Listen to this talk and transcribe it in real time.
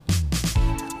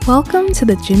Welcome to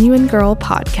the Genuine Girl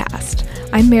podcast.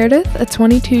 I'm Meredith, a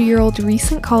 22-year-old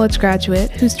recent college graduate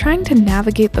who's trying to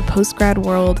navigate the post-grad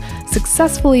world,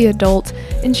 successfully adult,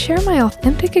 and share my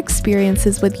authentic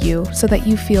experiences with you so that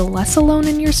you feel less alone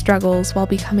in your struggles while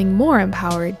becoming more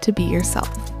empowered to be yourself.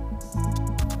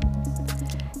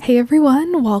 Hey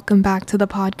everyone, welcome back to the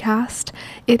podcast.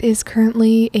 It is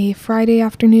currently a Friday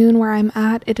afternoon where I'm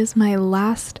at. It is my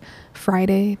last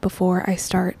Friday before I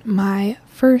start my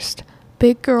first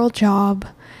big girl job,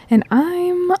 and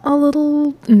I'm a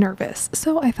little nervous.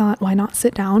 So I thought, why not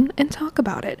sit down and talk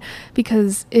about it?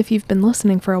 Because if you've been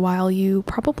listening for a while, you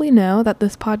probably know that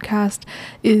this podcast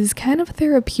is kind of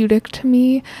therapeutic to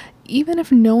me. Even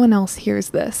if no one else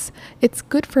hears this, it's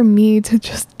good for me to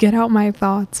just get out my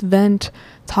thoughts, vent,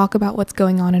 talk about what's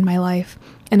going on in my life.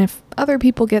 And if other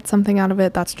people get something out of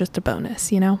it, that's just a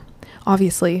bonus, you know?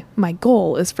 Obviously, my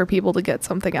goal is for people to get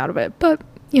something out of it, but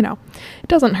you know, it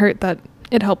doesn't hurt that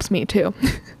it helps me too.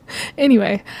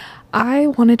 Anyway, I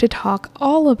wanted to talk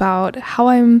all about how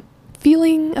I'm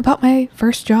feeling about my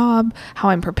first job, how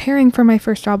I'm preparing for my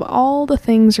first job, all the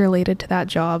things related to that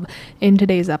job in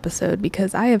today's episode,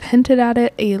 because I have hinted at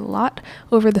it a lot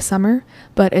over the summer,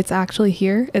 but it's actually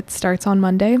here. It starts on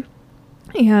Monday.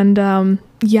 And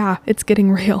yeah, it's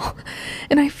getting real.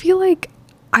 And I feel like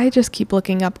I just keep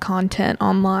looking up content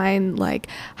online, like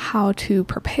how to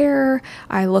prepare.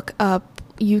 I look up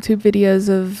YouTube videos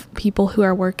of people who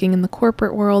are working in the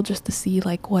corporate world just to see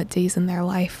like what days in their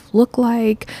life look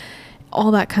like,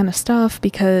 all that kind of stuff,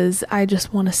 because I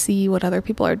just want to see what other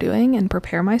people are doing and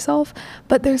prepare myself.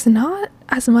 But there's not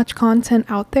as much content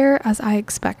out there as I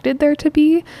expected there to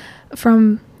be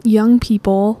from young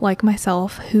people like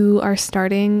myself who are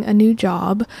starting a new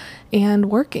job and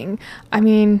working. I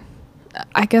mean,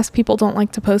 I guess people don't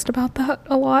like to post about that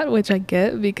a lot, which I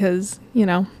get because, you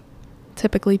know,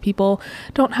 typically people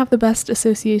don't have the best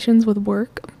associations with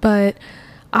work, but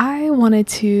I wanted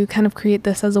to kind of create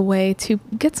this as a way to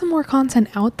get some more content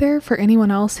out there for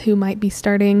anyone else who might be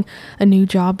starting a new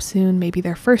job soon, maybe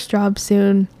their first job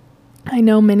soon. I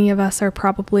know many of us are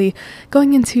probably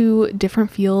going into different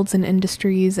fields and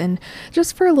industries, and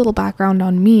just for a little background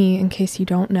on me, in case you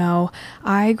don't know,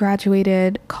 I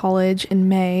graduated college in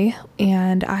May,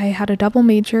 and I had a double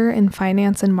major in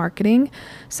finance and marketing,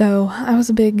 so I was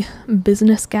a big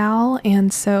business gal,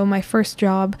 and so my first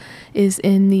job is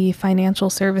in the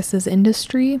financial services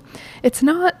industry. It's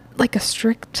not like a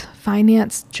strict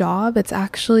finance job, it's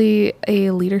actually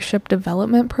a leadership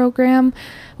development program,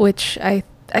 which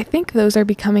I think those are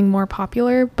becoming more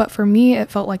popular, but for me,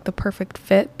 it felt like the perfect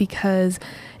fit because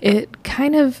it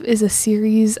kind of is a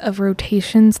series of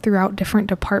rotations throughout different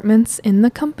departments in the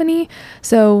company.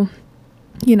 So,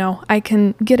 you know, I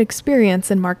can get experience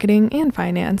in marketing and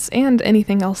finance and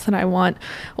anything else that I want,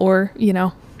 or, you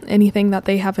know, anything that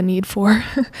they have a need for.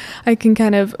 I can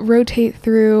kind of rotate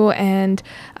through, and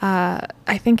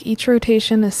I think each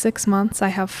rotation is 6 months. I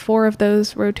have 4 of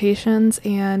those rotations,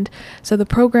 and so the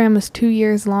program is 2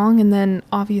 years long, and then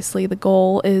obviously the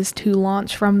goal is to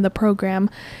launch from the program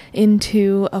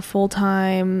into a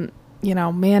full-time, you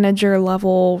know, manager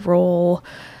level role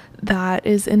that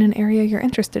is in an area you're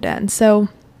interested in. So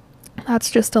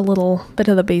that's just a little bit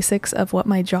of the basics of what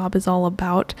my job is all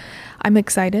about. I'm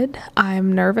excited.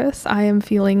 I'm nervous. I am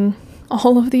feeling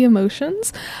all of the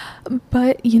emotions.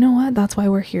 But you know what? That's why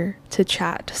we're here to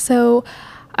chat. So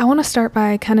I want to start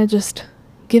by kind of just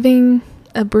giving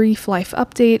a brief life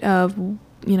update of,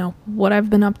 you know, what I've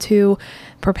been up to,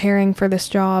 preparing for this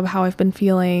job, how I've been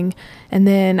feeling, and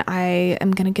then I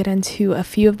am going to get into a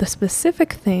few of the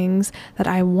specific things that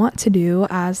I want to do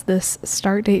as this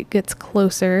start date gets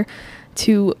closer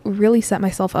to really set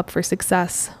myself up for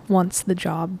success once the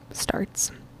job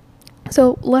starts.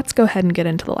 So let's go ahead and get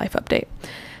into the life update.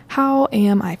 How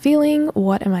am I feeling?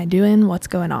 What am I doing? What's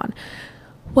going on?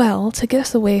 Well, to get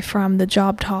us away from the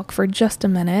job talk for just a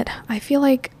minute, I feel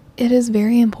like it is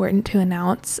very important to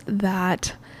announce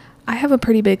that I have a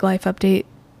pretty big life update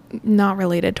not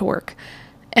related to work,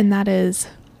 and that is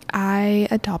I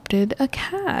adopted a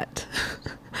cat.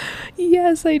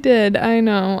 Yes, I did. I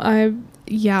know.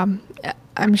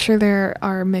 I'm sure there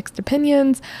are mixed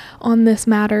opinions on this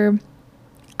matter.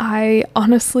 I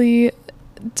honestly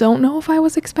don't know if I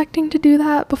was expecting to do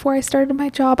that before I started my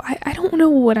job. I don't know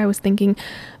what I was thinking.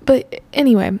 But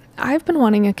anyway, I've been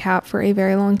wanting a cat for a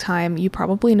very long time. You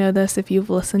probably know this if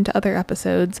you've listened to other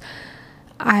episodes.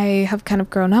 I have kind of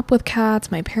grown up with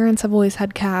cats. My parents have always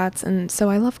had cats, and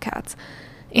so I love cats.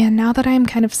 And now that I'm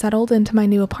kind of settled into my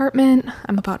new apartment,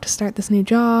 I'm about to start this new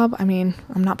job. I mean,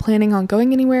 I'm not planning on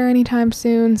going anywhere anytime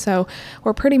soon, so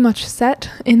we're pretty much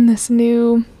set in this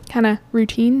new kind of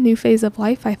routine, new phase of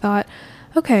life. I thought,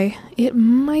 okay, it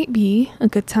might be a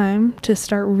good time to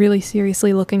start really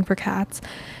seriously looking for cats.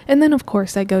 And then, of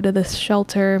course, I go to this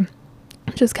shelter,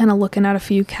 just kind of looking at a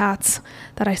few cats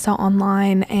that I saw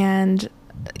online. And,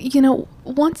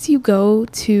 once you go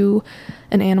to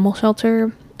an animal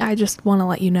shelter, I just want to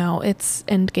let you know it's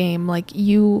end game. Like,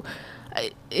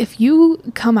 if you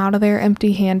come out of there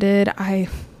empty-handed, I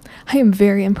am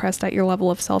very impressed at your level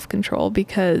of self-control,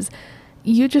 because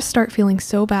you just start feeling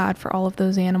so bad for all of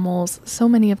those animals. So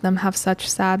many of them have such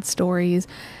sad stories.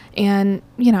 And,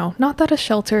 not that a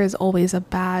shelter is always a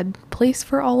bad place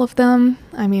for all of them.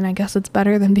 I mean, I guess it's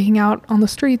better than being out on the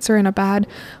streets or in a bad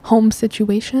home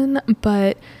situation,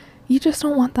 but you just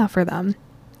don't want that for them.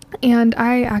 And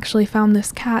I actually found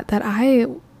this cat that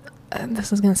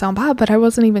this is going to sound bad, but I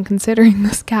wasn't even considering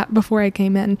this cat before I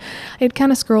came in. I had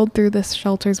kind of scrolled through this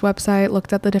shelter's website,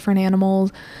 looked at the different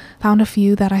animals, found a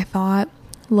few that I thought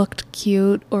looked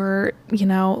cute or,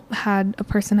 had a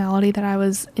personality that I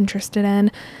was interested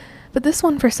in. But this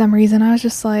one, for some reason, I was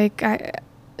just like,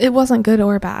 it wasn't good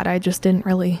or bad. I just didn't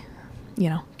really,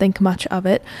 think much of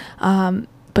it.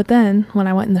 But then when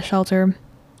I went in the shelter,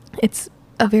 it's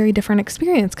a very different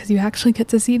experience, because you actually get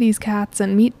to see these cats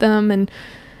and meet them and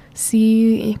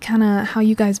see kind of how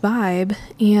you guys vibe.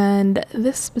 And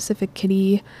this specific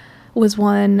kitty was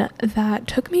one that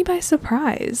took me by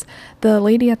surprise. The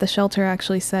lady at the shelter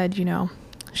actually said,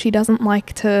 she doesn't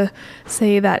like to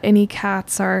say that any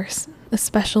cats are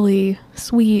especially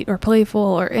sweet or playful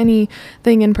or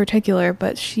anything in particular,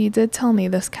 but she did tell me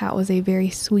this cat was a very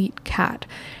sweet cat.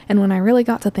 And when I really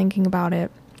got to thinking about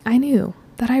it, I knew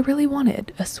that I really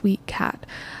wanted a sweet cat.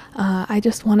 I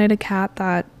just wanted a cat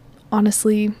that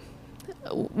honestly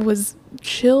was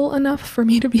chill enough for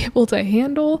me to be able to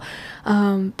handle,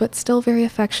 but still very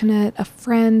affectionate, a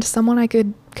friend, someone I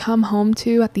could come home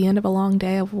to at the end of a long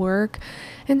day of work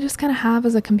and just kind of have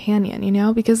as a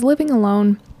companion, because living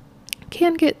alone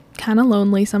can get kind of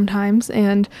lonely sometimes.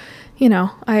 And,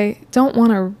 I don't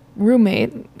want a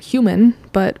roommate human,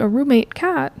 but a roommate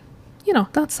cat,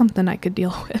 that's something I could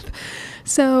deal with.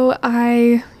 So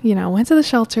I, went to the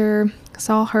shelter,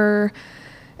 saw her.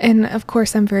 And of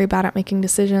course, I'm very bad at making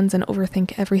decisions and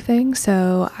overthink everything.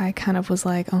 So I kind of was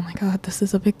like, oh my God, this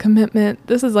is a big commitment.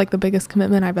 This is like the biggest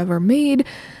commitment I've ever made,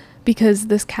 because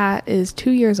this cat is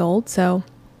 2 years old. So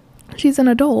she's an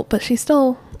adult, but she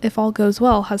still, if all goes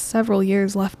well, has several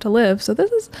years left to live. So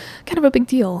this is kind of a big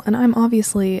deal. And I'm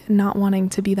obviously not wanting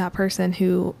to be that person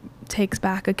who takes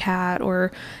back a cat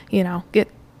or, gets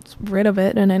rid of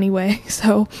it in any way.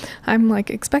 So I'm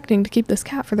like expecting to keep this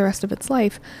cat for the rest of its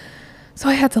life. So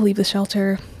I had to leave the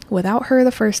shelter without her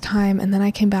the first time, and then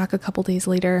I came back a couple days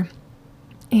later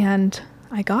and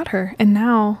I got her. And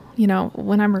now,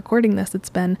 when I'm recording this, it's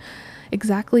been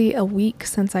exactly a week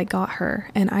since I got her,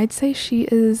 and I'd say she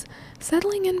is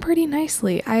settling in pretty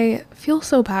nicely. I feel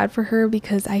so bad for her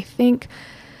because I think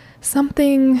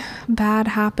something bad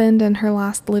happened in her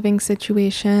last living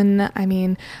situation. I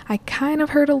mean, I kind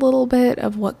of heard a little bit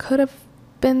of what could have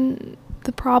been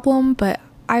the problem, but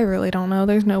I really don't know.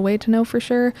 There's no way to know for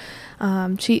sure.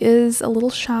 She is a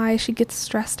little shy. She gets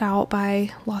stressed out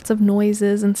by lots of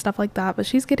noises and stuff like that, but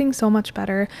she's getting so much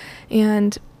better.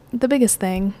 And the biggest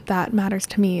thing that matters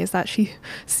to me is that she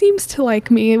seems to like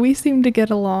me. We seem to get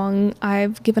along.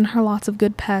 I've given her lots of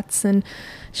good pets, and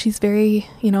she's very,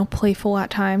 playful at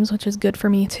times, which is good for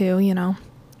me too,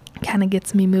 kind of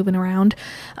gets me moving around.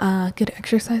 Good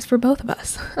exercise for both of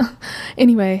us.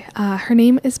 Anyway, her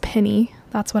name is Penny.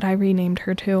 That's what I renamed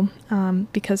her to,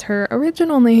 because her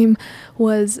original name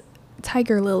was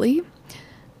Tiger Lily.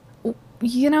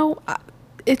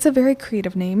 It's a very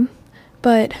creative name,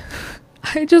 but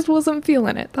I just wasn't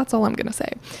feeling it. That's all I'm gonna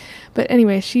say. But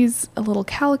anyway, she's a little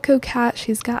calico cat.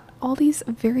 She's got all these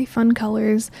very fun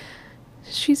colors.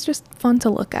 She's just fun to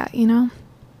look at,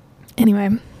 Anyway,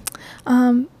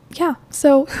 yeah,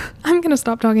 so I'm gonna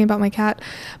stop talking about my cat,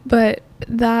 but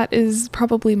that is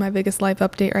probably my biggest life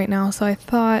update right now. So I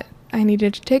thought I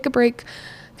needed to take a break,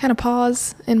 kind of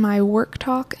pause in my work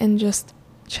talk and just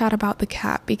chat about the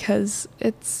cat, because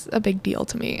it's a big deal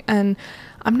to me. And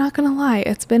I'm not gonna lie,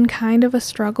 it's been kind of a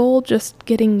struggle just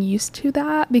getting used to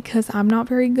that, because I'm not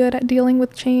very good at dealing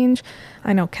with change.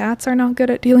 I know cats are not good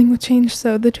at dealing with change,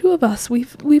 so the two of us,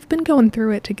 we've been going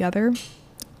through it together,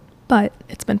 but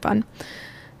it's been fun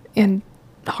and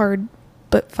hard,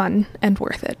 but fun and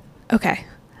worth it. Okay,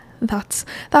 that's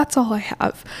all I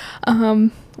have.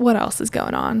 What else is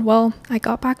going on? Well, I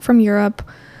got back from Europe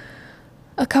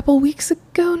a couple weeks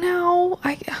ago now.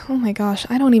 Oh my gosh,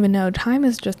 I don't even know. Time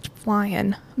is just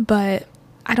flying. But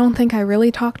I don't think I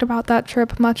really talked about that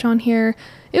trip much on here.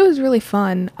 It was really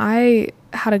fun. I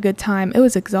had a good time. It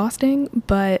was exhausting,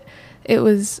 but it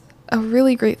was a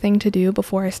really great thing to do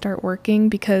before I start working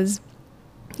because,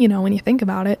 when you think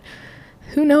about it,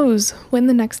 who knows when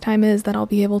the next time is that I'll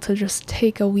be able to just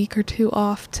take a week or two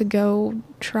off to go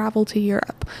travel to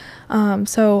Europe.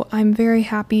 So I'm very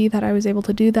happy that I was able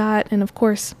to do that. And of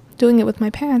course, doing it with my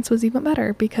parents was even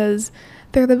better because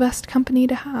they're the best company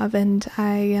to have. And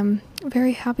I am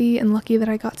very happy and lucky that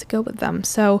I got to go with them.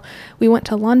 So we went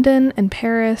to London and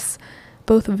Paris,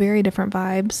 both very different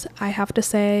vibes. I have to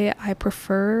say I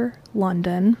prefer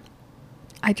London.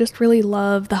 I just really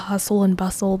love the hustle and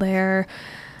bustle there.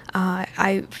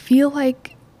 I feel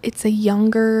like it's a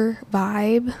younger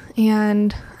vibe,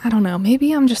 and I don't know,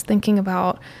 maybe I'm just thinking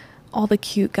about all the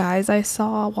cute guys I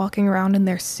saw walking around in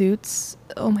their suits.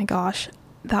 Oh my gosh,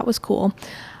 that was cool.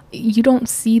 You don't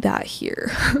see that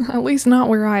here, at least not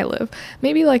where I live.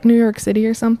 Maybe like New York City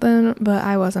or something, but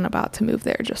I wasn't about to move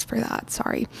there just for that,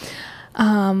 sorry.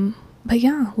 But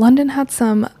yeah, London had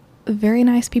some very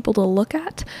nice people to look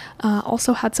at,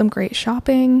 also had some great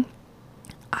shopping.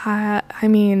 I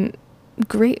mean,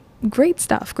 great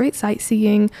stuff, great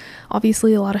sightseeing,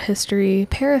 obviously a lot of history.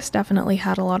 Paris definitely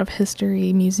had a lot of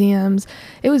history, museums.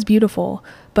 It was beautiful,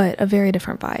 but a very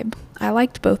different vibe. I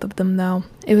liked both of them though.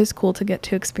 It was cool to get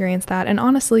to experience that. And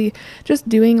honestly, just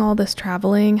doing all this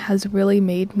traveling has really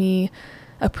made me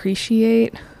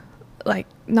appreciate like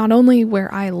not only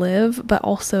where I live, but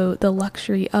also the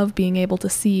luxury of being able to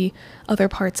see other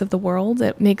parts of the world.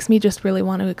 It makes me just really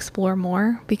want to explore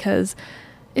more because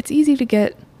it's easy to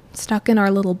get stuck in our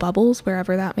little bubbles,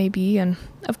 wherever that may be. And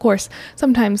of course,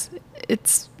 sometimes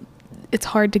it's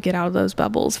hard to get out of those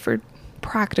bubbles for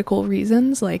practical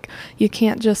reasons. Like you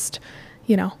can't just,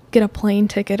 get a plane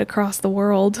ticket across the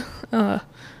world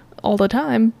all the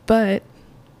time. But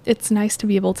it's nice to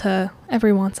be able to,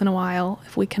 every once in a while,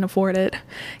 if we can afford it,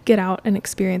 get out and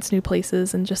experience new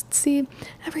places and just see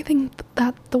everything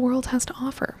that the world has to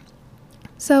offer.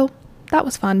 So that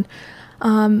was fun.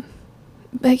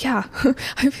 But yeah,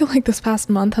 I feel like this past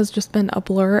month has just been a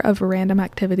blur of random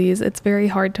activities. It's very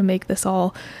hard to make this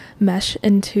all mesh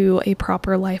into a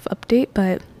proper life update,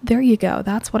 but there you go.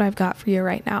 That's what I've got for you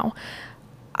right now.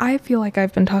 I feel like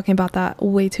I've been talking about that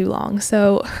way too long.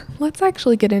 So let's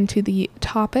actually get into the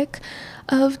topic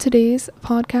of today's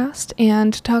podcast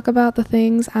and talk about the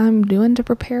things I'm doing to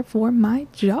prepare for my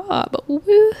job.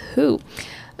 Woohoo!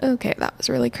 Okay, that was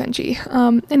really cringy.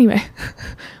 Anyway,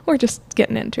 we're just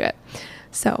getting into it.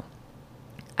 So,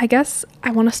 I guess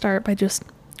I want to start by just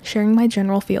sharing my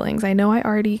general feelings. I know I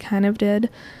already kind of did,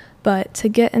 but to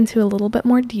get into a little bit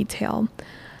more detail,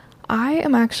 I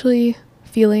am actually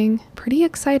feeling pretty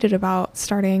excited about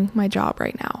starting my job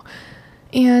right now.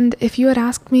 And if you had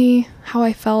asked me how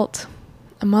I felt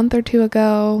a month or two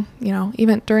ago,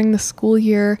 even during the school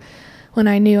year when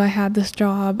I knew I had this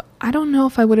job, I don't know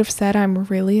if I would have said I'm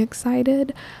really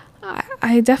excited.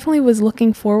 I definitely was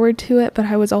looking forward to it, but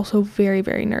I was also very,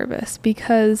 very nervous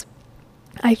because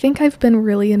I think I've been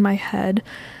really in my head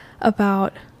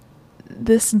about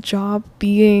this job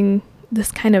being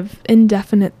this kind of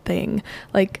indefinite thing.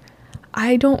 Like,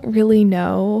 I don't really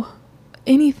know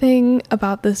anything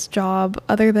about this job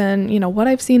other than, what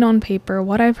I've seen on paper,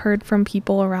 what I've heard from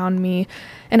people around me.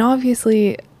 And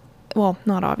obviously, well,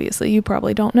 not obviously, you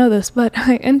probably don't know this, but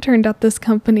I interned at this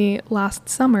company last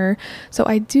summer. So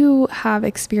I do have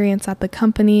experience at the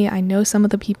company. I know some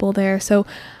of the people there. So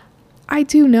I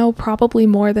do know probably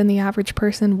more than the average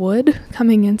person would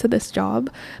coming into this job,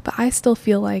 but I still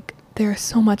feel like there's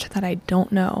so much that I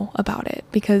don't know about it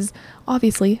because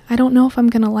obviously I don't know if I'm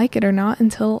going to like it or not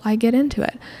until I get into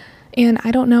it. And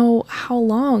I don't know how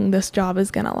long this job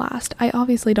is going to last. I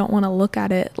obviously don't want to look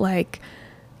at it like,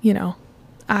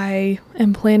 I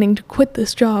am planning to quit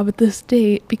this job at this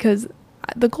date because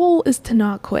the goal is to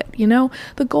not quit,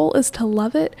 The goal is to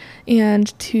love it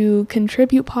and to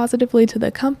contribute positively to the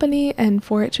company and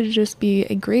for it to just be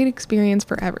a great experience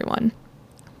for everyone.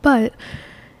 But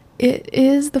it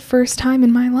is the first time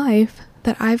in my life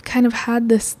that I've kind of had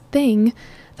this thing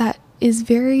that is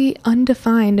very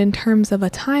undefined in terms of a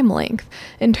time length,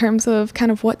 in terms of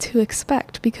kind of what to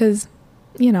expect, because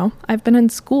I've been in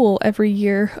school every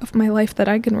year of my life that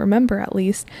I can remember at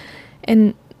least.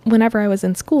 And whenever I was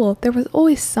in school, there was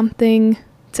always something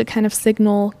to kind of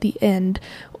signal the end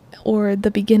or the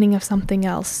beginning of something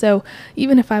else. So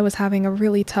even if I was having a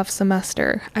really tough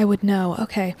semester, I would know,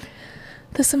 okay,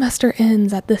 the semester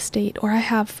ends at this date, or I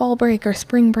have fall break or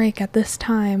spring break at this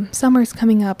time, summer's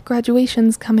coming up,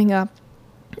 graduation's coming up.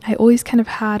 I always kind of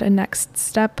had a next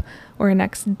step or a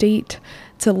next date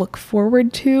to look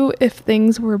forward to if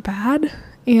things were bad.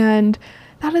 And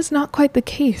that is not quite the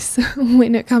case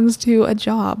when it comes to a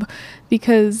job,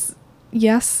 because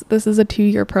yes, this is a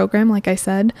 2-year program, like I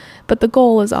said, but the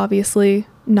goal is obviously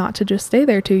not to just stay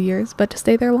there 2 years, but to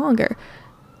stay there longer.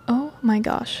 Oh my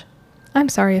gosh. I'm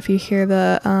sorry if you hear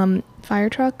the fire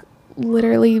truck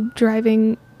literally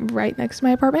driving right next to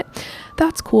my apartment.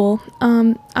 That's cool.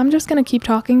 I'm just gonna keep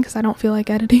talking because I don't feel like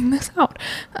editing this out.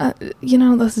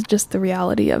 This is just the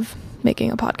reality of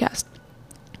making a podcast.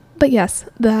 But yes,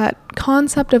 that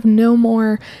concept of no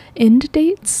more end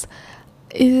dates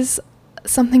is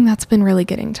something that's been really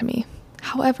getting to me.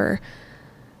 However,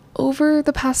 over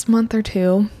the past month or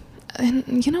two,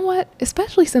 and you know what?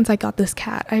 Especially since I got this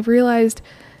cat, I've realized,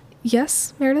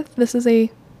 yes, Meredith, this is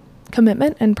a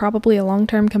commitment and probably a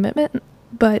long-term commitment,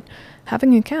 but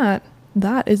having a cat,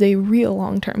 that is a real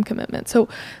long-term commitment. So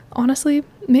honestly,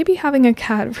 maybe having a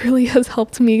cat really has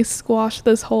helped me squash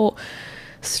this whole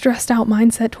stressed out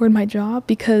mindset toward my job,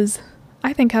 because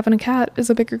I think having a cat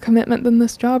is a bigger commitment than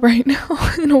this job right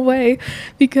now in a way,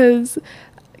 because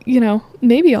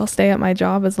maybe I'll stay at my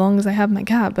job as long as I have my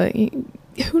cat, but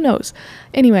who knows.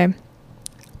 Anyway,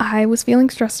 I was feeling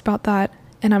stressed about that,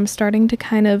 and I'm starting to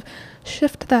kind of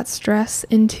shift that stress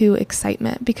into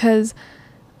excitement, because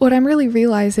what I'm really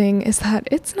realizing is that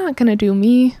it's not going to do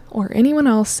me or anyone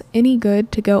else any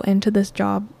good to go into this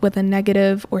job with a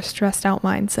negative or stressed out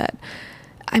mindset.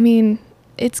 I mean,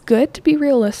 it's good to be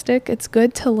realistic. It's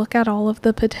good to look at all of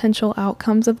the potential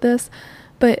outcomes of this.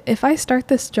 But if I start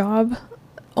this job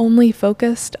only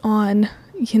focused on,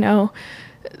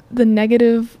 the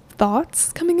negative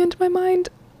thoughts coming into my mind,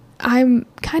 I'm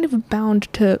kind of bound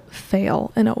to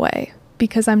fail in a way,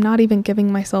 because I'm not even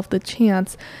giving myself the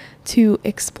chance to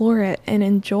explore it and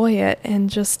enjoy it and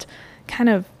just kind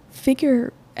of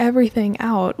figure everything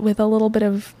out with a little bit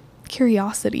of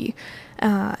curiosity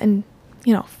and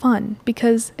fun,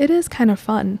 because it is kind of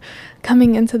fun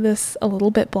coming into this a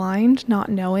little bit blind, not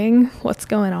knowing what's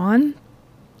going on.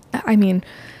 I mean,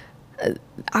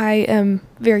 I am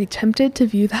very tempted to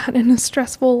view that in a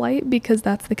stressful light, because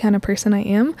that's the kind of person I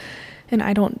am, and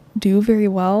I don't do very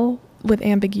well with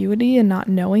ambiguity and not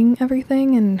knowing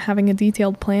everything and having a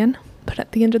detailed plan. But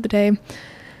at the end of the day,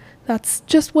 that's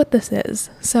just what this is.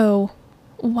 So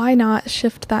why not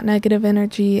shift that negative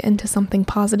energy into something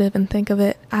positive and think of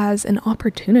it as an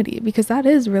opportunity? Because that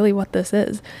is really what this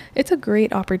is. It's a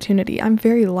great opportunity. I'm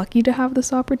very lucky to have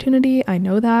this opportunity. I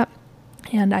know that.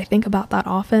 And I think about that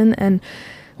often. And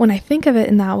when I think of it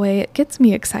in that way, it gets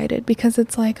me excited, because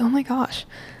it's like, oh my gosh,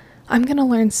 I'm going to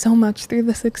learn so much through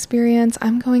this experience.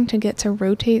 I'm going to get to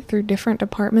rotate through different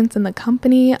departments in the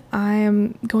company. I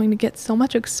am going to get so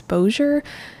much exposure,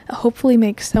 hopefully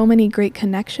make so many great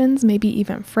connections, maybe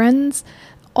even friends,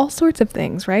 all sorts of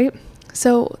things, right?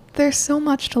 So there's so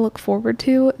much to look forward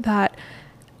to that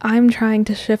I'm trying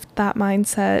to shift that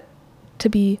mindset to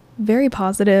be very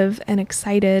positive and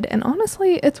excited. And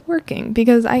honestly, it's working,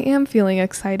 because I am feeling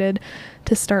excited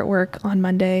to start work on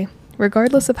Monday.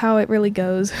 Regardless of how it really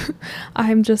goes,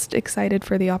 I'm just excited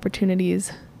for the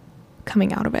opportunities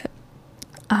coming out of it.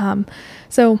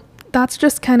 So that's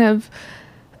just kind of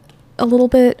a little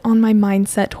bit on my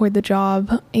mindset toward the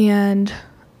job. And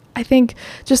I think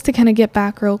just to kind of get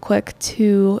back real quick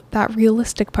to that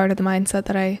realistic part of the mindset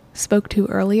that I spoke to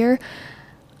earlier,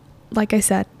 like I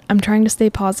said, I'm trying to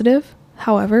stay positive.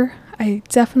 However, I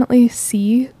definitely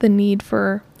see the need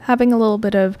for having a little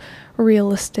bit of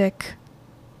realistic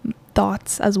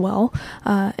thoughts as well,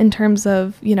 in terms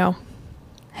of,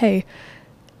 hey,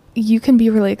 you can be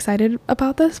really excited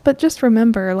about this, but just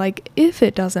remember, like, if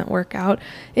it doesn't work out,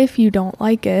 if you don't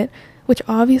like it, which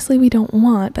obviously we don't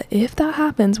want, but if that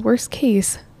happens, worst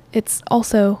case, it's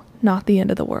also not the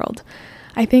end of the world.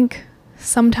 I think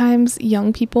sometimes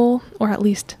young people, or at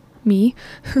least me,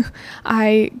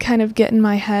 I kind of get in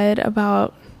my head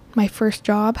about my first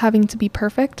job having to be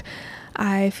perfect.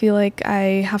 I feel like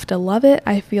I have to love it.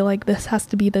 I feel like this has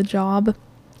to be the job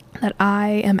that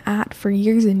I am at for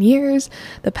years and years,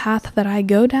 the path that I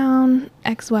go down,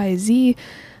 XYZ,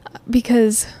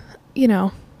 because,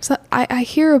 so I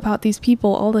hear about these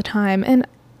people all the time, and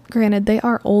granted, they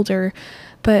are older,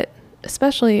 but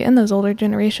especially in those older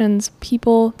generations,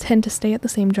 people tend to stay at the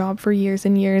same job for years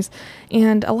and years,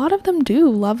 and a lot of them do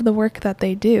love the work that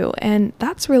they do, and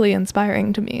that's really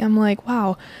inspiring to me. I'm like,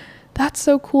 wow, that's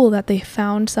so cool that they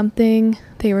found something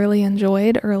they really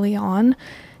enjoyed early on.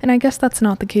 And I guess that's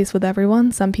not the case with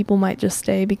everyone. Some people might just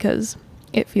stay because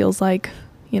it feels like,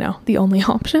 the only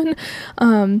option.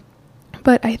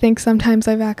 But I think sometimes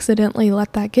I've accidentally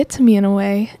let that get to me in a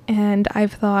way, and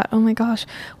I've thought, oh my gosh,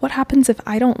 what happens if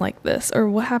I don't like this? Or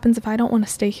what happens if I don't want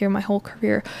to stay here my whole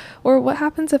career? Or what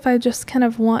happens if I just kind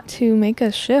of want to make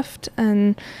a shift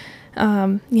and,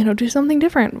 do something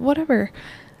different, whatever.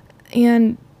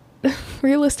 And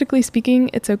realistically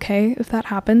speaking, it's okay if that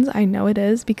happens. I know it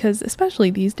is, because especially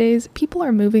these days, people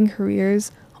are moving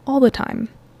careers all the time.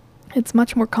 It's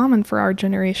much more common for our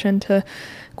generation to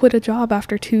quit a job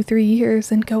after 2-3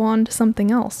 years and go on to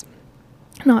something else.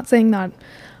 I'm not saying that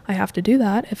I have to do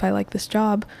that if I like this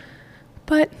job,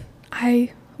 but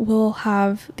I will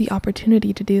have the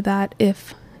opportunity to do that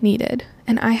if needed.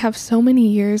 And I have so many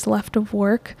years left of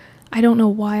work. I don't know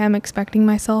why I'm expecting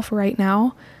myself right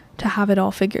now to have it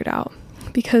all figured out,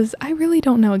 because I really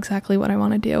don't know exactly what I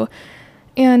want to do.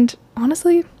 And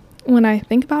honestly, when I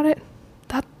think about it,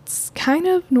 that's kind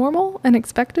of normal and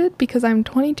expected, because I'm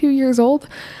 22 years old.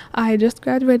 I just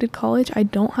graduated college. I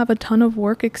don't have a ton of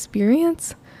work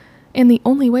experience. And the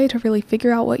only way to really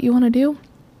figure out what you want to do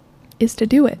is to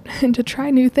do it and to try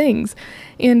new things.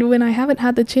 And when I haven't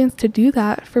had the chance to do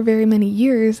that for very many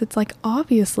years, it's like,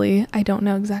 obviously, I don't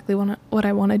know exactly what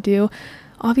I want to do.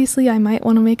 Obviously, I might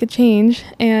want to make a change.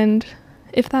 And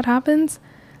if that happens,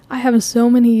 I have so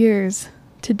many years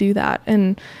to do that.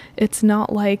 And it's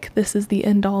not like this is the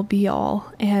end all be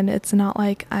all. And it's not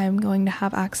like I'm going to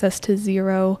have access to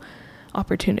zero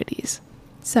opportunities.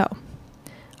 So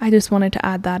I just wanted to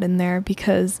add that in there,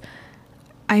 because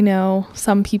I know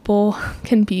some people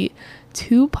can be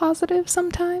too positive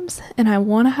sometimes, and I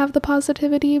want to have the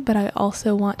positivity, but I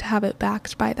also want to have it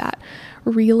backed by that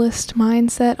realist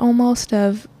mindset, almost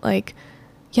of like,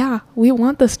 yeah, we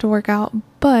want this to work out,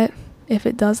 but if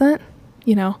it doesn't,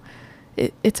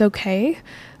 it's okay.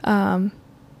 And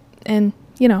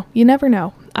you never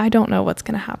know. I don't know what's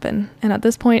going to happen. And at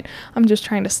this point, I'm just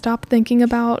trying to stop thinking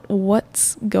about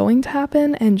what's going to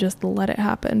happen and just let it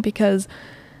happen, because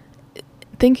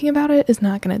thinking about it is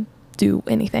not going to do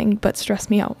anything but stress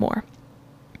me out more.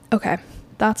 Okay,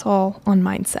 that's all on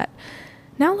mindset.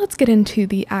 Now let's get into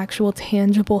the actual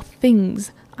tangible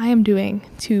things I am doing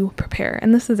to prepare.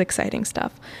 And this is exciting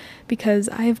stuff, because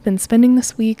I have been spending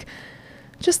this week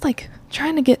just like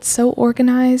trying to get so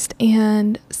organized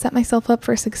and set myself up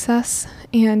for success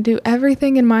and do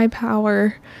everything in my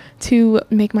power to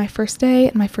make my first day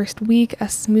and my first week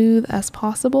as smooth as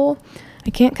possible. I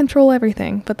can't control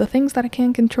everything, but the things that I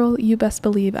can control, you best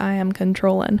believe I am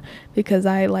controlling, because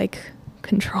I like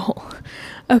control.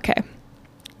 Okay.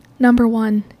 Number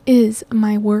 1 is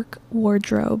my work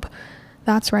wardrobe.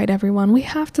 That's right, everyone. We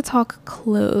have to talk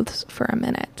clothes for a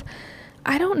minute.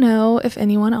 I don't know if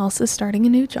anyone else is starting a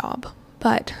new job,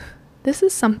 but this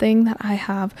is something that I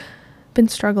have been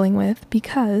struggling with,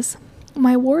 because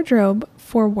my wardrobe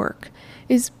for work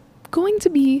is going to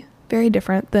be very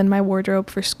different than my wardrobe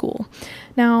for school.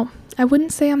 Now, I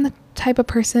wouldn't say I'm the type of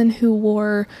person who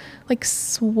wore like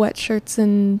sweatshirts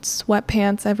and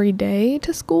sweatpants every day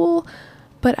to school,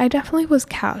 but I definitely was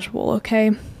casual,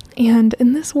 okay? And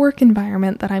in this work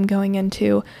environment that I'm going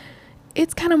into,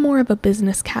 it's kind of more of a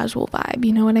business casual vibe,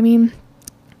 you know what I mean?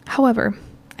 However,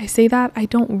 I say that I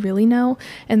don't really know,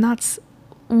 and that's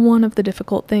one of the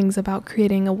difficult things about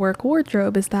creating a work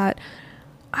wardrobe, is that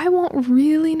I won't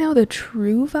really know the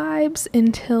true vibes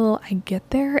until I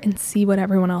get there and see what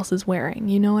everyone else is wearing,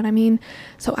 you know what I mean?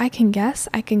 So I can guess,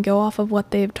 I can go off of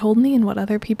what they've told me and what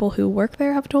other people who work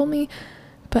there have told me,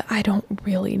 but I don't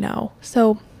really know.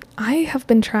 So I have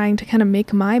been trying to kind of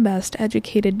make my best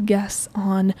educated guess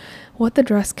on what the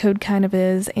dress code kind of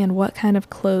is and what kind of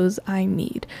clothes I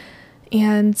need.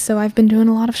 And so I've been doing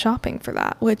a lot of shopping for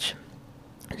that, which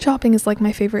shopping is like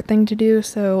my favorite thing to do,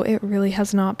 so it really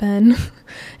has not been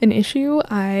an issue.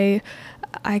 I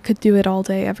could do it all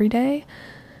day, every day,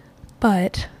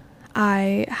 but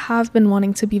I have been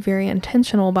wanting to be very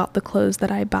intentional about the clothes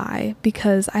that I buy,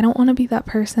 because I don't want to be that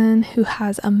person who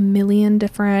has a million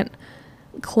different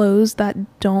clothes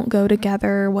that don't go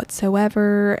together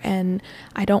whatsoever, and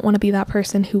I don't want to be that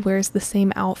person who wears the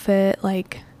same outfit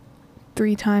like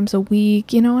 3 times a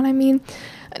week, you know what I mean?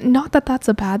 Not that that's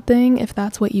a bad thing if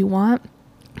that's what you want,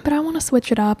 but I want to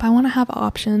switch it up. I want to have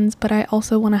options, but I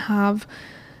also want to have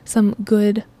some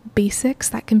good basics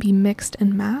that can be mixed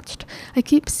and matched. I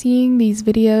keep seeing these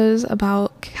videos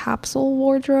about capsule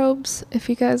wardrobes, if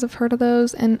you guys have heard of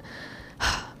those, and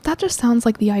that just sounds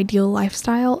like the ideal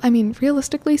lifestyle. I mean,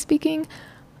 realistically speaking,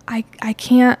 I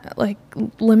can't like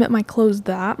limit my clothes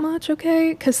that much,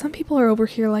 okay? Because some people are over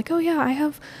here like, oh yeah, I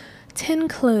have 10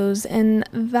 clothes and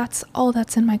that's all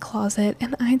that's in my closet,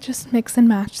 and I just mix and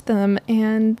match them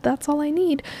and that's all I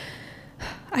need.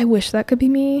 I wish that could be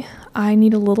me. I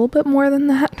need a little bit more than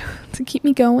that to keep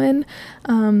me going.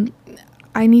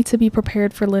 I need to be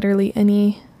prepared for literally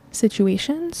any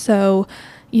situation. So,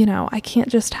 I can't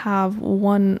just have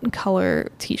one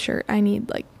color t-shirt. I need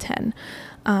like 10.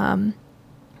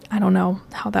 I don't know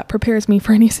how that prepares me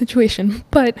for any situation,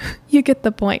 but you get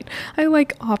the point. I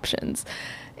like options.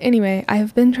 Anyway, I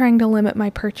have been trying to limit my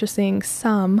purchasing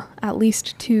at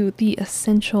least to the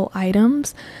essential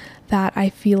items that I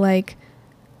feel like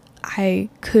I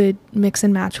could mix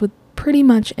and match with pretty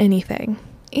much anything.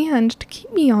 And to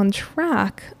keep me on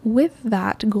track with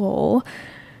that goal,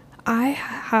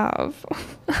 I'm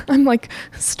like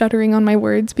stuttering on my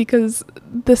words because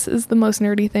this is the most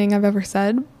nerdy thing I've ever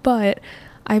said, but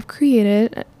I've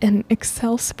created an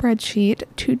Excel spreadsheet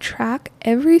to track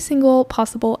every single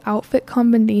possible outfit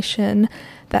combination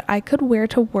that I could wear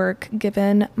to work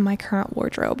given my current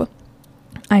wardrobe.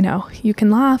 I know, you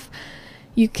can laugh,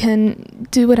 you can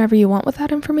do whatever you want with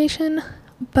that information,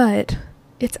 but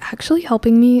it's actually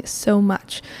helping me so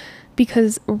much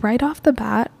because right off the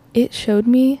bat, it showed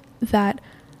me that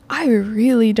I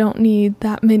really don't need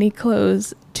that many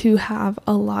clothes to have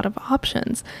a lot of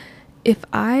options. If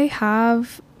I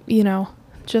have,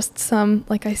 just some,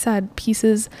 like I said,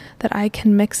 pieces that I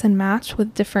can mix and match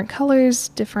with different colors,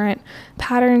 different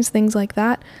patterns, things like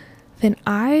that, then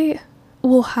I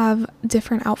will have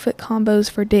different outfit combos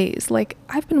for days. Like,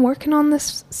 I've been working on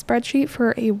this spreadsheet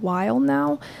for a while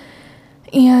now,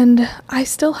 and I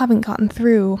still haven't gotten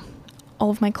through all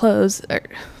of my clothes, or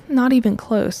not even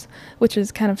close, which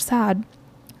is kind of sad,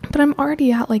 but I'm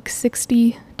already at like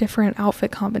 60 different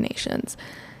outfit combinations.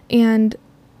 And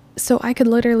so I could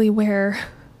literally wear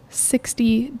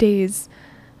 60 days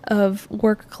of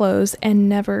work clothes and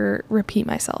never repeat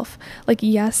myself. Like,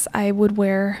 yes, I would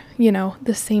wear,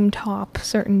 the same top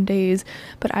certain days,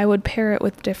 but I would pair it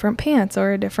with different pants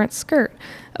or a different skirt,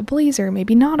 a blazer,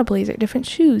 maybe not a blazer, different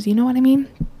shoes, you know what I mean?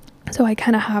 So I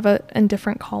kind of have it in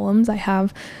different columns. I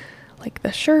have like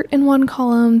the shirt in one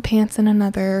column, pants in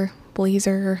another,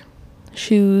 blazer,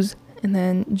 shoes, and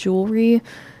then jewelry.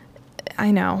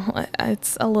 I know,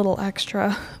 it's a little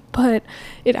extra, but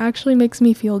it actually makes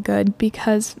me feel good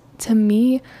because to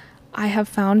me, I have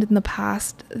found in the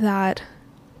past that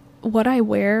what I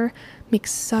wear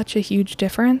makes such a huge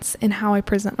difference in how I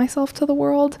present myself to the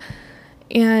world.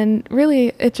 And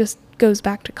really, it just goes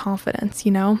back to confidence,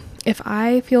 If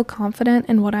I feel confident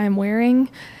in what I'm wearing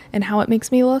and how it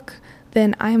makes me look,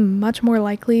 then I'm much more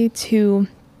likely to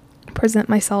present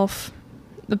myself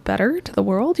better to the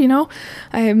world,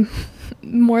 I'm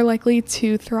more likely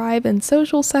to thrive in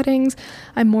social settings.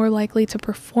 I'm more likely to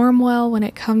perform well when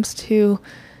it comes to,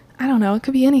 I don't know, it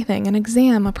could be anything, an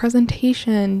exam, a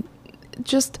presentation,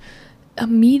 just a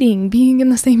meeting, being in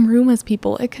the same room as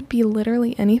people. It could be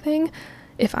literally anything.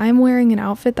 If I'm wearing an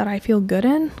outfit that I feel good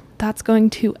in, that's going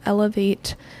to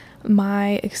elevate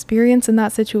my experience in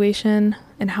that situation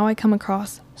and how I come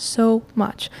across so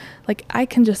much. Like, I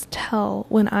can just tell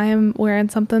when I'm wearing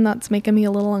something that's making me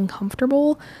a little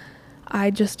uncomfortable. I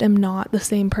just am not the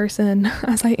same person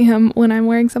as I am when I'm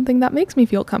wearing something that makes me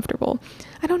feel comfortable.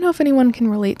 I don't know if anyone can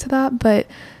relate to that, but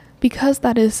because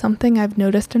that is something I've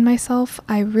noticed in myself,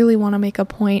 I really want to make a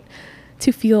point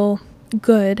to feel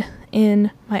good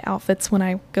in my outfits when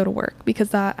I go to work, because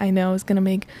that I know is going to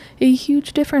make a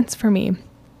huge difference for me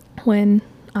when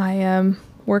I am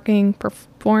working,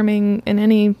 performing in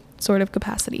any sort of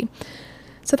capacity.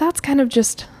 So that's kind of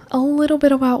just a little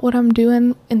bit about what I'm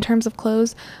doing in terms of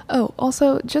clothes. Oh,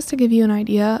 also, just to give you an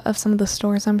idea of some of the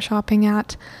stores I'm shopping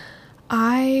at,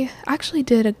 I actually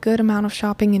did a good amount of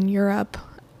shopping in Europe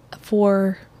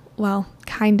for,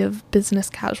 kind of business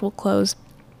casual clothes.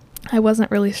 I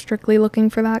wasn't really strictly looking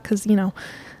for that because,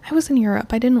 I was in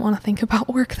Europe. I didn't want to think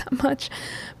about work that much,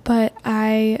 but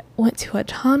I went to a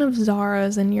ton of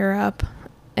Zara's in Europe,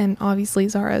 and obviously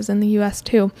Zara's in the US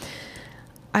too.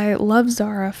 I love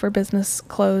Zara for business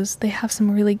clothes. They have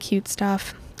some really cute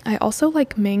stuff. I also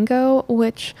like Mango,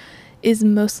 which is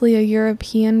mostly a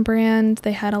European brand.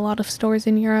 They had a lot of stores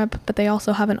in Europe, but they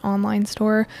also have an online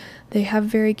store. They have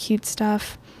very cute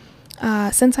stuff.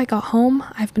 Since I got home,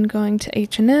 I've been going to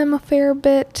H&M a fair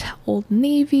bit, Old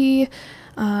Navy,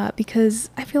 because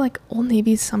I feel like Old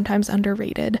Navy is sometimes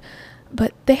underrated,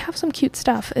 but they have some cute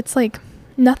stuff. It's like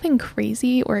nothing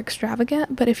crazy or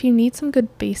extravagant, but if you need some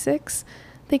good basics,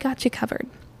 they got you covered.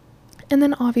 And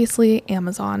then obviously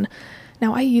Amazon.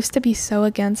 Now, I used to be so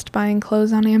against buying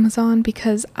clothes on Amazon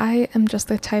because I am just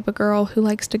the type of girl who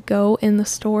likes to go in the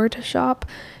store to shop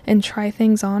and try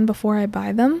things on before I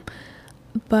buy them.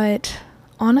 But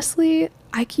honestly,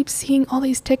 I keep seeing all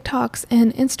these TikToks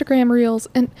and Instagram reels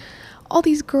and all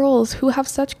these girls who have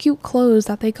such cute clothes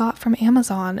that they got from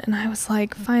Amazon. And I was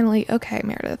like, finally, okay,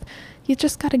 Meredith, you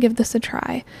just got to give this a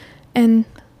try. And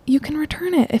you can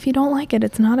return it if you don't like it.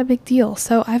 It's not a big deal.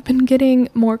 So I've been getting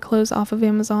more clothes off of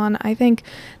Amazon. I think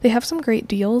they have some great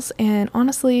deals, and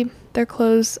honestly, their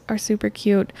clothes are super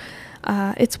cute.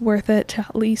 It's worth it to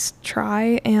at least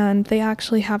try, and they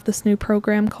actually have this new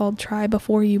program called Try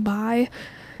Before You Buy.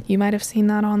 You might have seen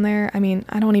that on there. I mean,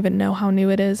 I don't even know how new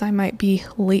it is. I might be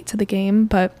late to the game,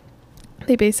 but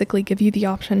they basically give you the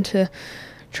option to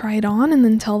try it on and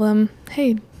then tell them,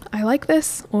 hey, I like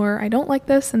this or I don't like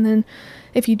this, and then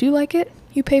if you do like it,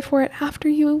 you pay for it after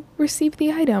you receive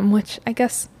the item, which I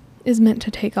guess is meant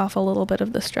to take off a little bit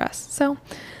of the stress. So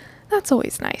that's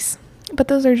always nice. But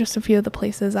those are just a few of the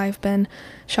places I've been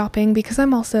shopping, because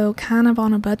I'm also kind of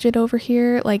on a budget over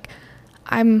here. Like,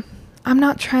 I'm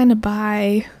not trying to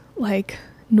buy like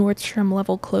Nordstrom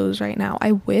level clothes right now.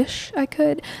 I wish I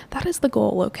could. That is the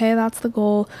goal, okay? That's the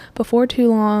goal. Before too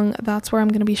long, that's where I'm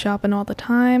going to be shopping all the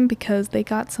time, because they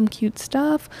got some cute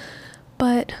stuff.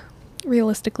 But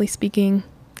realistically speaking,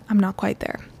 I'm not quite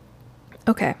there.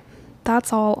 Okay,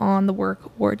 that's all on the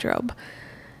work wardrobe.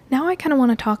 Now I kind of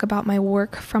want to talk about my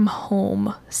work from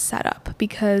home setup,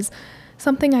 because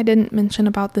something I didn't mention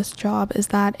about this job is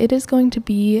that it is going to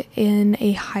be in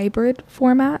a hybrid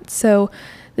format. So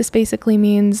this basically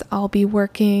means I'll be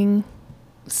working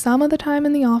some of the time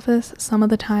in the office, some of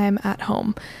the time at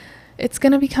home. It's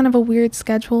going to be kind of a weird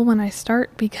schedule when I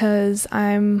start, because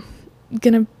I'm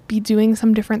going to be doing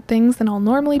some different things than I'll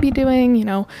normally be doing, you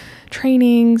know,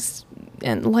 trainings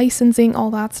and licensing,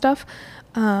 all that stuff.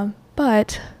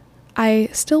 But I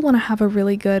still want to have a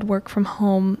really good work from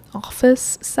home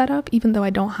office setup, even though I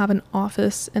don't have an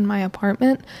office in my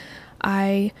apartment.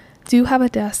 I do have a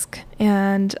desk,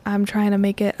 and I'm trying to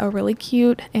make it a really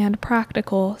cute and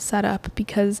practical setup,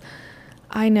 because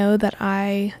I know that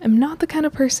I am not the kind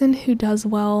of person who does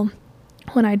well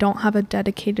when I don't have a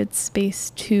dedicated space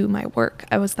to my work.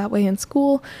 I was that way in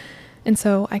school, and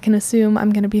so I can assume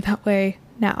I'm going to be that way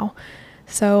now.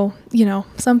 So, you know,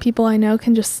 some people I know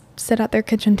can just sit at their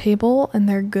kitchen table and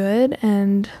they're good,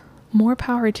 and more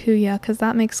power to you, because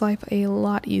that makes life a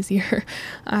lot easier.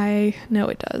 I know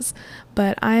it does.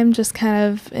 But I'm just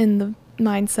kind of in the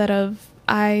mindset of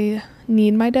I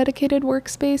need my dedicated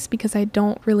workspace, because I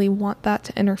don't really want that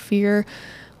to interfere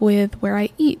with where I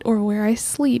eat or where I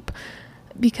sleep,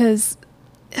 because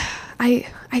I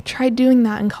tried doing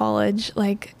that in college.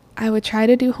 Like, I would try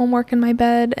to do homework in my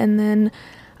bed, and then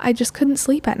I just couldn't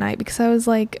sleep at night, because I was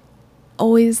like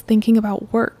always thinking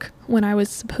about work when I was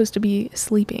supposed to be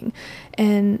sleeping.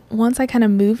 And once I kind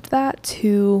of moved that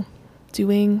to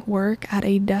doing work at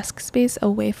a desk space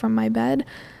away from my bed,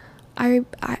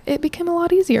 it became a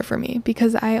lot easier for me,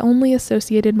 because I only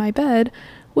associated my bed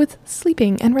with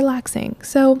sleeping and relaxing.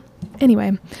 So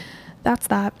anyway, that's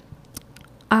that.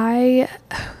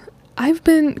 I've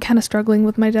been kind of struggling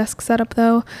with my desk setup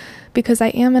though, because I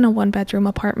am in a 1-bedroom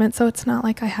apartment, so it's not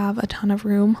like I have a ton of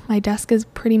room. My desk is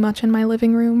pretty much in my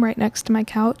living room right next to my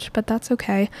couch, but that's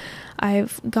okay.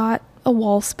 I've got a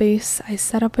wall space. I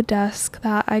set up a desk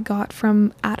that I got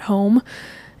from At Home.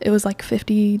 It was like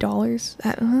 $50.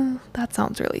 That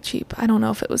sounds really cheap. I don't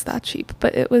know if it was that cheap,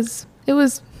 but it was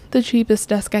the cheapest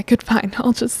desk I could find.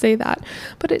 I'll just say that.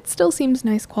 But it still seems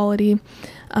nice quality.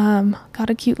 Got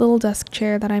a cute little desk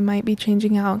chair that I might be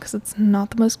changing out, because it's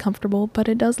not the most comfortable, but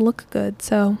it does look good.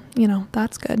 So, you know,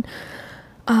 that's good.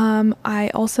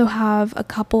 I also have a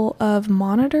couple of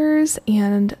monitors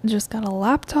and just got a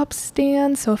laptop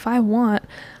stand. So if I want,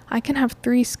 I can have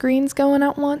 3 screens going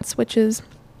at once, which is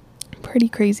pretty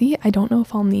crazy. I don't know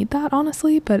if I'll need that,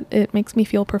 honestly, but it makes me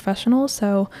feel professional.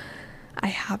 So I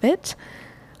have it.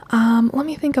 Let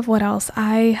me think of what else.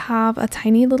 I have a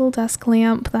tiny little desk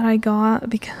lamp that I got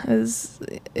because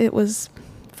it was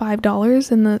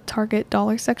 $5 in the Target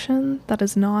dollar section. That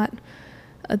is not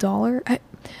 $1.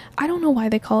 I don't know why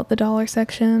they call it the dollar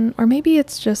section, or maybe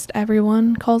it's just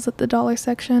everyone calls it the dollar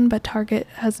section, but Target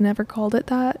has never called it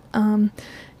that.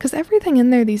 Because everything in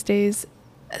there these days,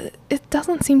 it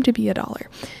doesn't seem to be $1.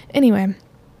 Anyway,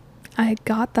 I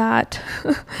got that.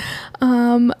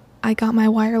 I got my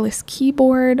wireless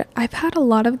keyboard. I've had a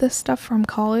lot of this stuff from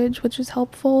college, which is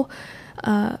helpful.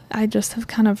 I just have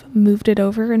kind of moved it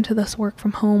over into this work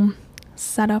from home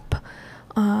setup.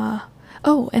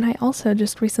 Oh, and I also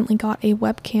just recently got a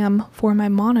webcam for my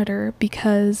monitor,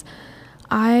 because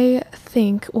I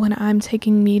think when I'm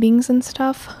taking meetings and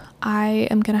stuff, I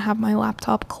am going to have my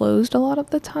laptop closed a lot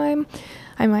of the time.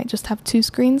 I might just have 2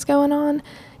 screens going on,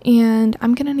 and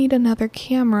I'm going to need another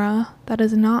camera that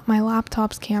is not my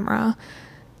laptop's camera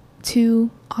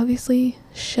to obviously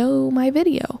show my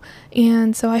video.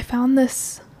 And so I found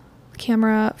this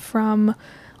camera from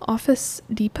Office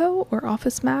Depot or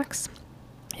Office Max.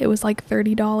 It was like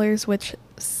 $30, which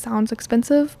sounds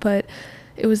expensive, but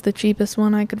it was the cheapest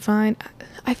one I could find.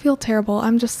 I feel terrible.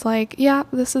 I'm just like, yeah,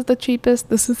 this is the cheapest.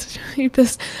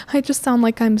 I just sound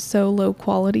like I'm so low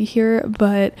quality here,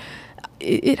 but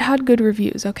it had good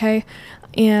reviews, okay?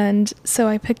 And so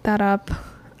I picked that up.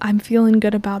 I'm feeling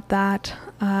good about that.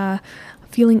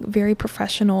 Feeling very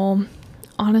professional.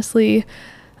 Honestly,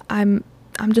 I'm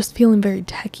just feeling very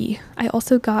techie. I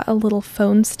also got a little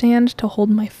phone stand to hold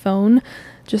my phone.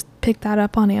 Just picked that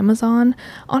up on Amazon.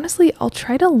 Honestly, I'll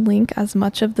try to link as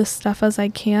much of this stuff as I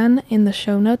can in the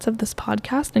show notes of this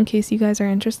podcast in case you guys are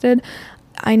interested.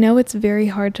 I know it's very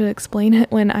hard to explain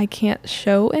it when I can't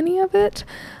show any of it,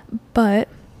 but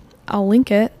I'll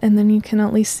link it and then you can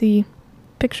at least see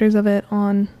pictures of it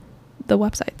on the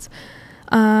websites.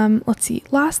 Let's see.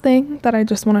 Last thing that I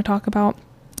just want to talk about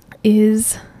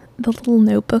is the little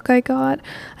notebook I got.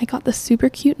 I got the super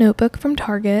cute notebook from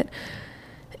Target.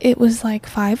 It was like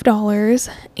 $5,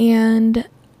 and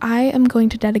I am going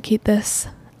to dedicate this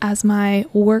as my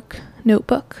work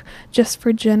notebook just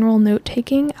for general note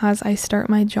taking as I start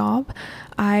my job.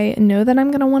 I know that I'm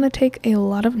going to want to take a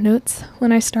lot of notes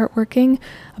when I start working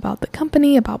about the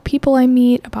company, about people I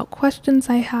meet, about questions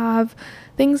I have,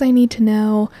 things I need to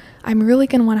know. I'm really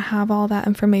going to want to have all that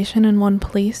information in one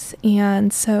place,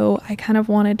 and so I kind of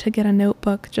wanted to get a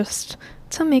notebook just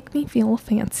to make me feel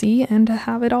fancy and to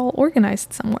have it all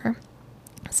organized somewhere.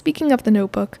 Speaking of the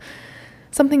notebook,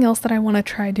 something else that I want to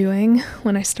try doing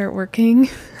when I start working,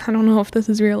 I don't know if this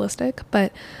is realistic,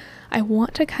 but I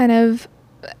want to kind of,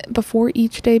 before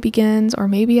each day begins, or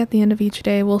maybe at the end of each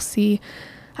day, we'll see,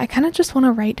 I kind of just want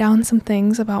to write down some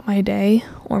things about my day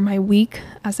or my week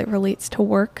as it relates to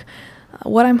work,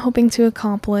 what I'm hoping to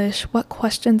accomplish, what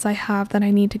questions I have that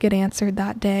I need to get answered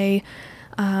that day,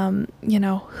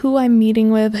 who I'm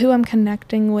meeting with, who I'm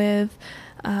connecting with,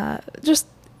 just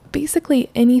basically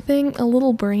anything, a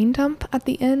little brain dump at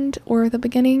the end or the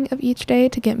beginning of each day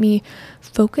to get me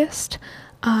focused.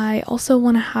 I also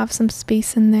want to have some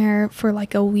space in there for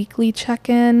like a weekly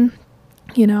check-in.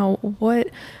 What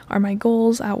are my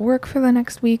goals at work for the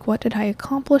next week? What did I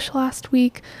accomplish last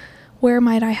week? Where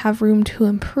might I have room to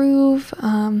improve?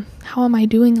 How am I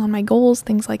doing on my goals?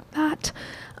 Things like that.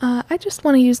 I just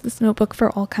want to use this notebook for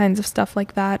all kinds of stuff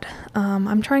like that.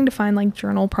 I'm trying to find like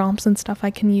journal prompts and stuff I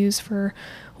can use for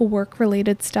work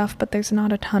related stuff, but there's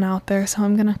not a ton out there, so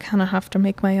I'm gonna kind of have to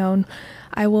make my own.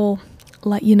 I will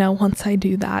let you know once I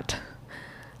do that.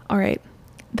 All right,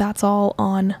 that's all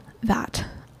on that.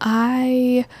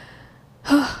 I'm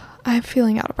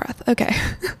feeling out of breath. Okay.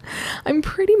 I'm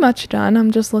pretty much done.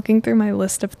 I'm just looking through my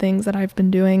list of things that I've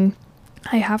been doing.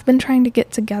 I have been trying to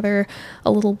get together a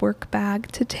little work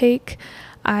bag to take.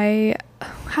 I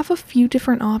have a few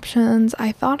different options.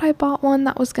 I thought I bought one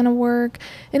that was gonna work,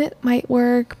 and it might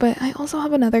work, but I also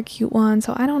have another cute one,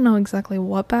 so I don't know exactly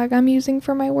what bag I'm using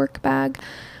for my work bag,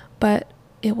 but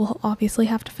it will obviously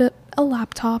have to fit a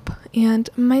laptop and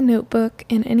my notebook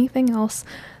and anything else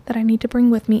that I need to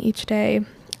bring with me each day.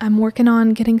 I'm working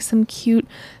on getting some cute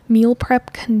meal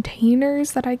prep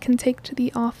containers that I can take to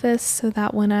the office so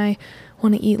that when I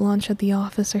want to eat lunch at the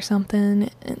office or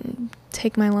something and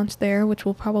take my lunch there, which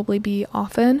will probably be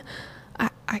often,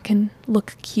 I can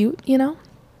look cute,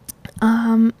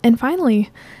 And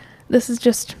finally, this is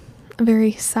just a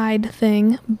very side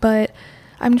thing, but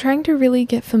I'm trying to really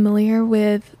get familiar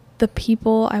with the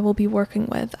people I will be working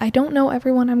with. I don't know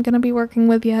everyone I'm going to be working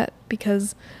with yet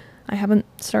because I haven't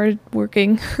started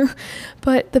working,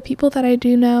 but the people that I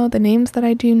do know, the names that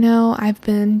I do know, I've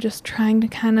been just trying to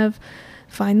kind of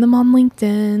find them on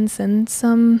LinkedIn, send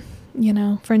some,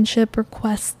 friendship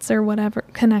requests or whatever,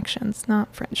 connections,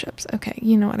 not friendships. Okay,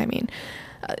 you know what I mean.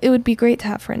 It would be great to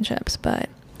have friendships, but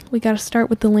we got to start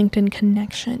with the LinkedIn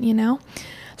connection,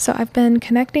 So I've been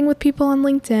connecting with people on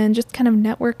LinkedIn, just kind of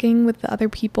networking with the other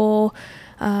people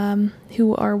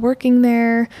who are working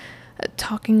there,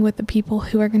 talking with the people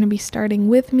who are going to be starting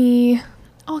with me,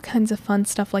 all kinds of fun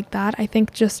stuff like that. I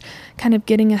think just kind of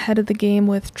getting ahead of the game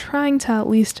with trying to at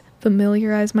least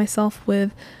familiarize myself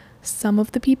with some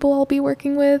of the people I'll be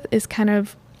working with is kind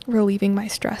of relieving my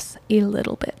stress a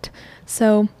little bit.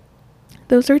 So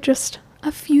those are just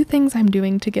a few things I'm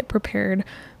doing to get prepared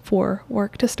for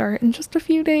work to start in just a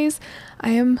few days. I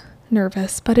am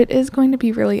nervous, but it is going to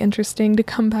be really interesting to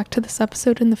come back to this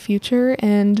episode in the future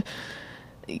and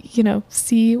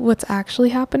see what's actually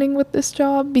happening with this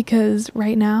job, because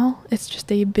right now it's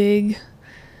just a big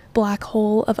black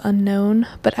hole of unknown,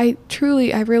 but I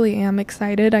really am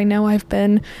excited. I know I've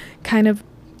been kind of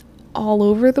all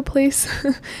over the place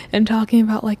and talking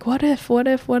about like, what if,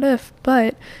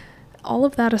 but all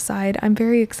of that aside, I'm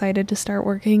very excited to start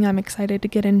working. I'm excited to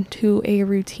get into a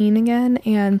routine again.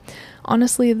 And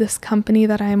honestly, this company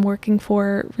that I am working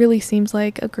for really seems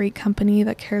like a great company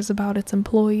that cares about its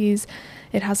employees.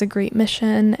 It has a great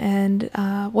mission, and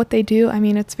what they do, I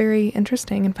mean, it's very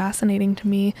interesting and fascinating to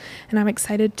me. And I'm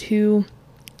excited to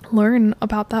learn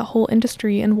about that whole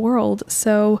industry and world.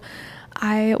 So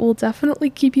I will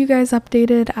definitely keep you guys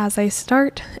updated as I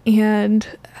start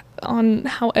and on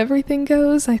how everything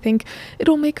goes. I think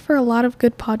it'll make for a lot of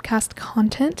good podcast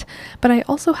content, but I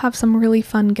also have some really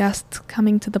fun guests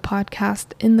coming to the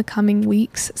podcast in the coming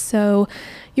weeks. So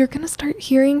you're going to start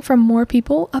hearing from more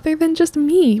people other than just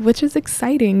me, which is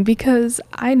exciting because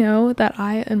I know that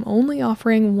I am only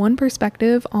offering one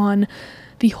perspective on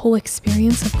the whole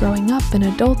experience of growing up and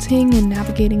adulting and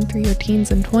navigating through your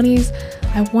teens and 20s.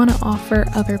 I want to offer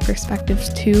other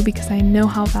perspectives too, because I know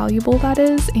how valuable that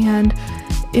is, and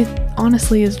it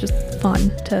honestly is just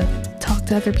fun to talk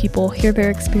to other people, hear their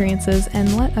experiences,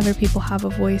 and let other people have a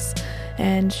voice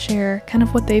and share kind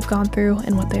of what they've gone through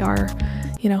and what they are,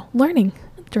 learning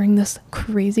during this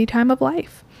crazy time of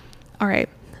life. All right.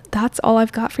 That's all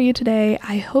I've got for you today.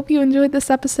 I hope you enjoyed this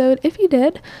episode. If you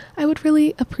did, I would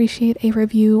really appreciate a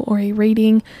review or a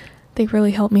rating. They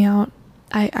really help me out.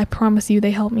 I promise you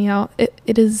they help me out.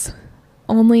 It is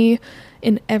only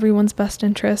in everyone's best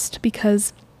interest,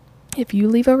 because if you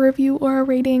leave a review or a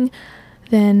rating,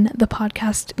 then the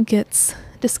podcast gets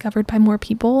discovered by more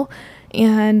people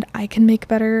and I can make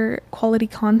better quality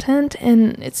content,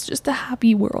 and it's just a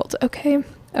happy world. Okay.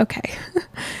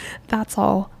 That's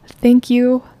all. Thank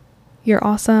you. You're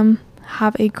awesome.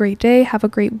 Have a great day. Have a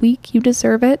great week. You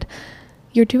deserve it.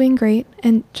 You're doing great.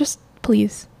 And just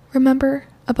please remember,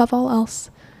 above all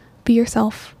else, be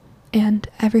yourself and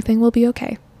everything will be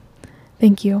okay.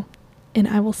 Thank you. And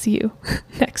I will see you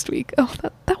next week. Oh,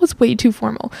 that was way too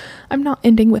formal. I'm not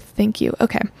ending with thank you.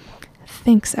 Okay.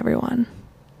 Thanks, everyone.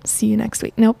 See you next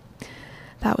week. Nope.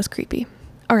 That was creepy.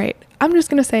 All right. I'm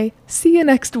just going to say, see you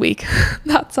next week.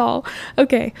 That's all.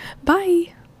 Okay.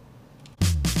 Bye.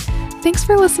 Thanks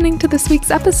for listening to this week's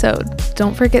episode.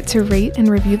 Don't forget to rate and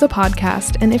review the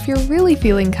podcast. And if you're really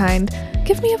feeling kind,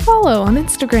 give me a follow on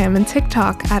Instagram and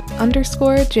TikTok at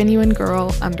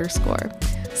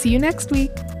 _genuinegirl_. See you next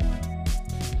week.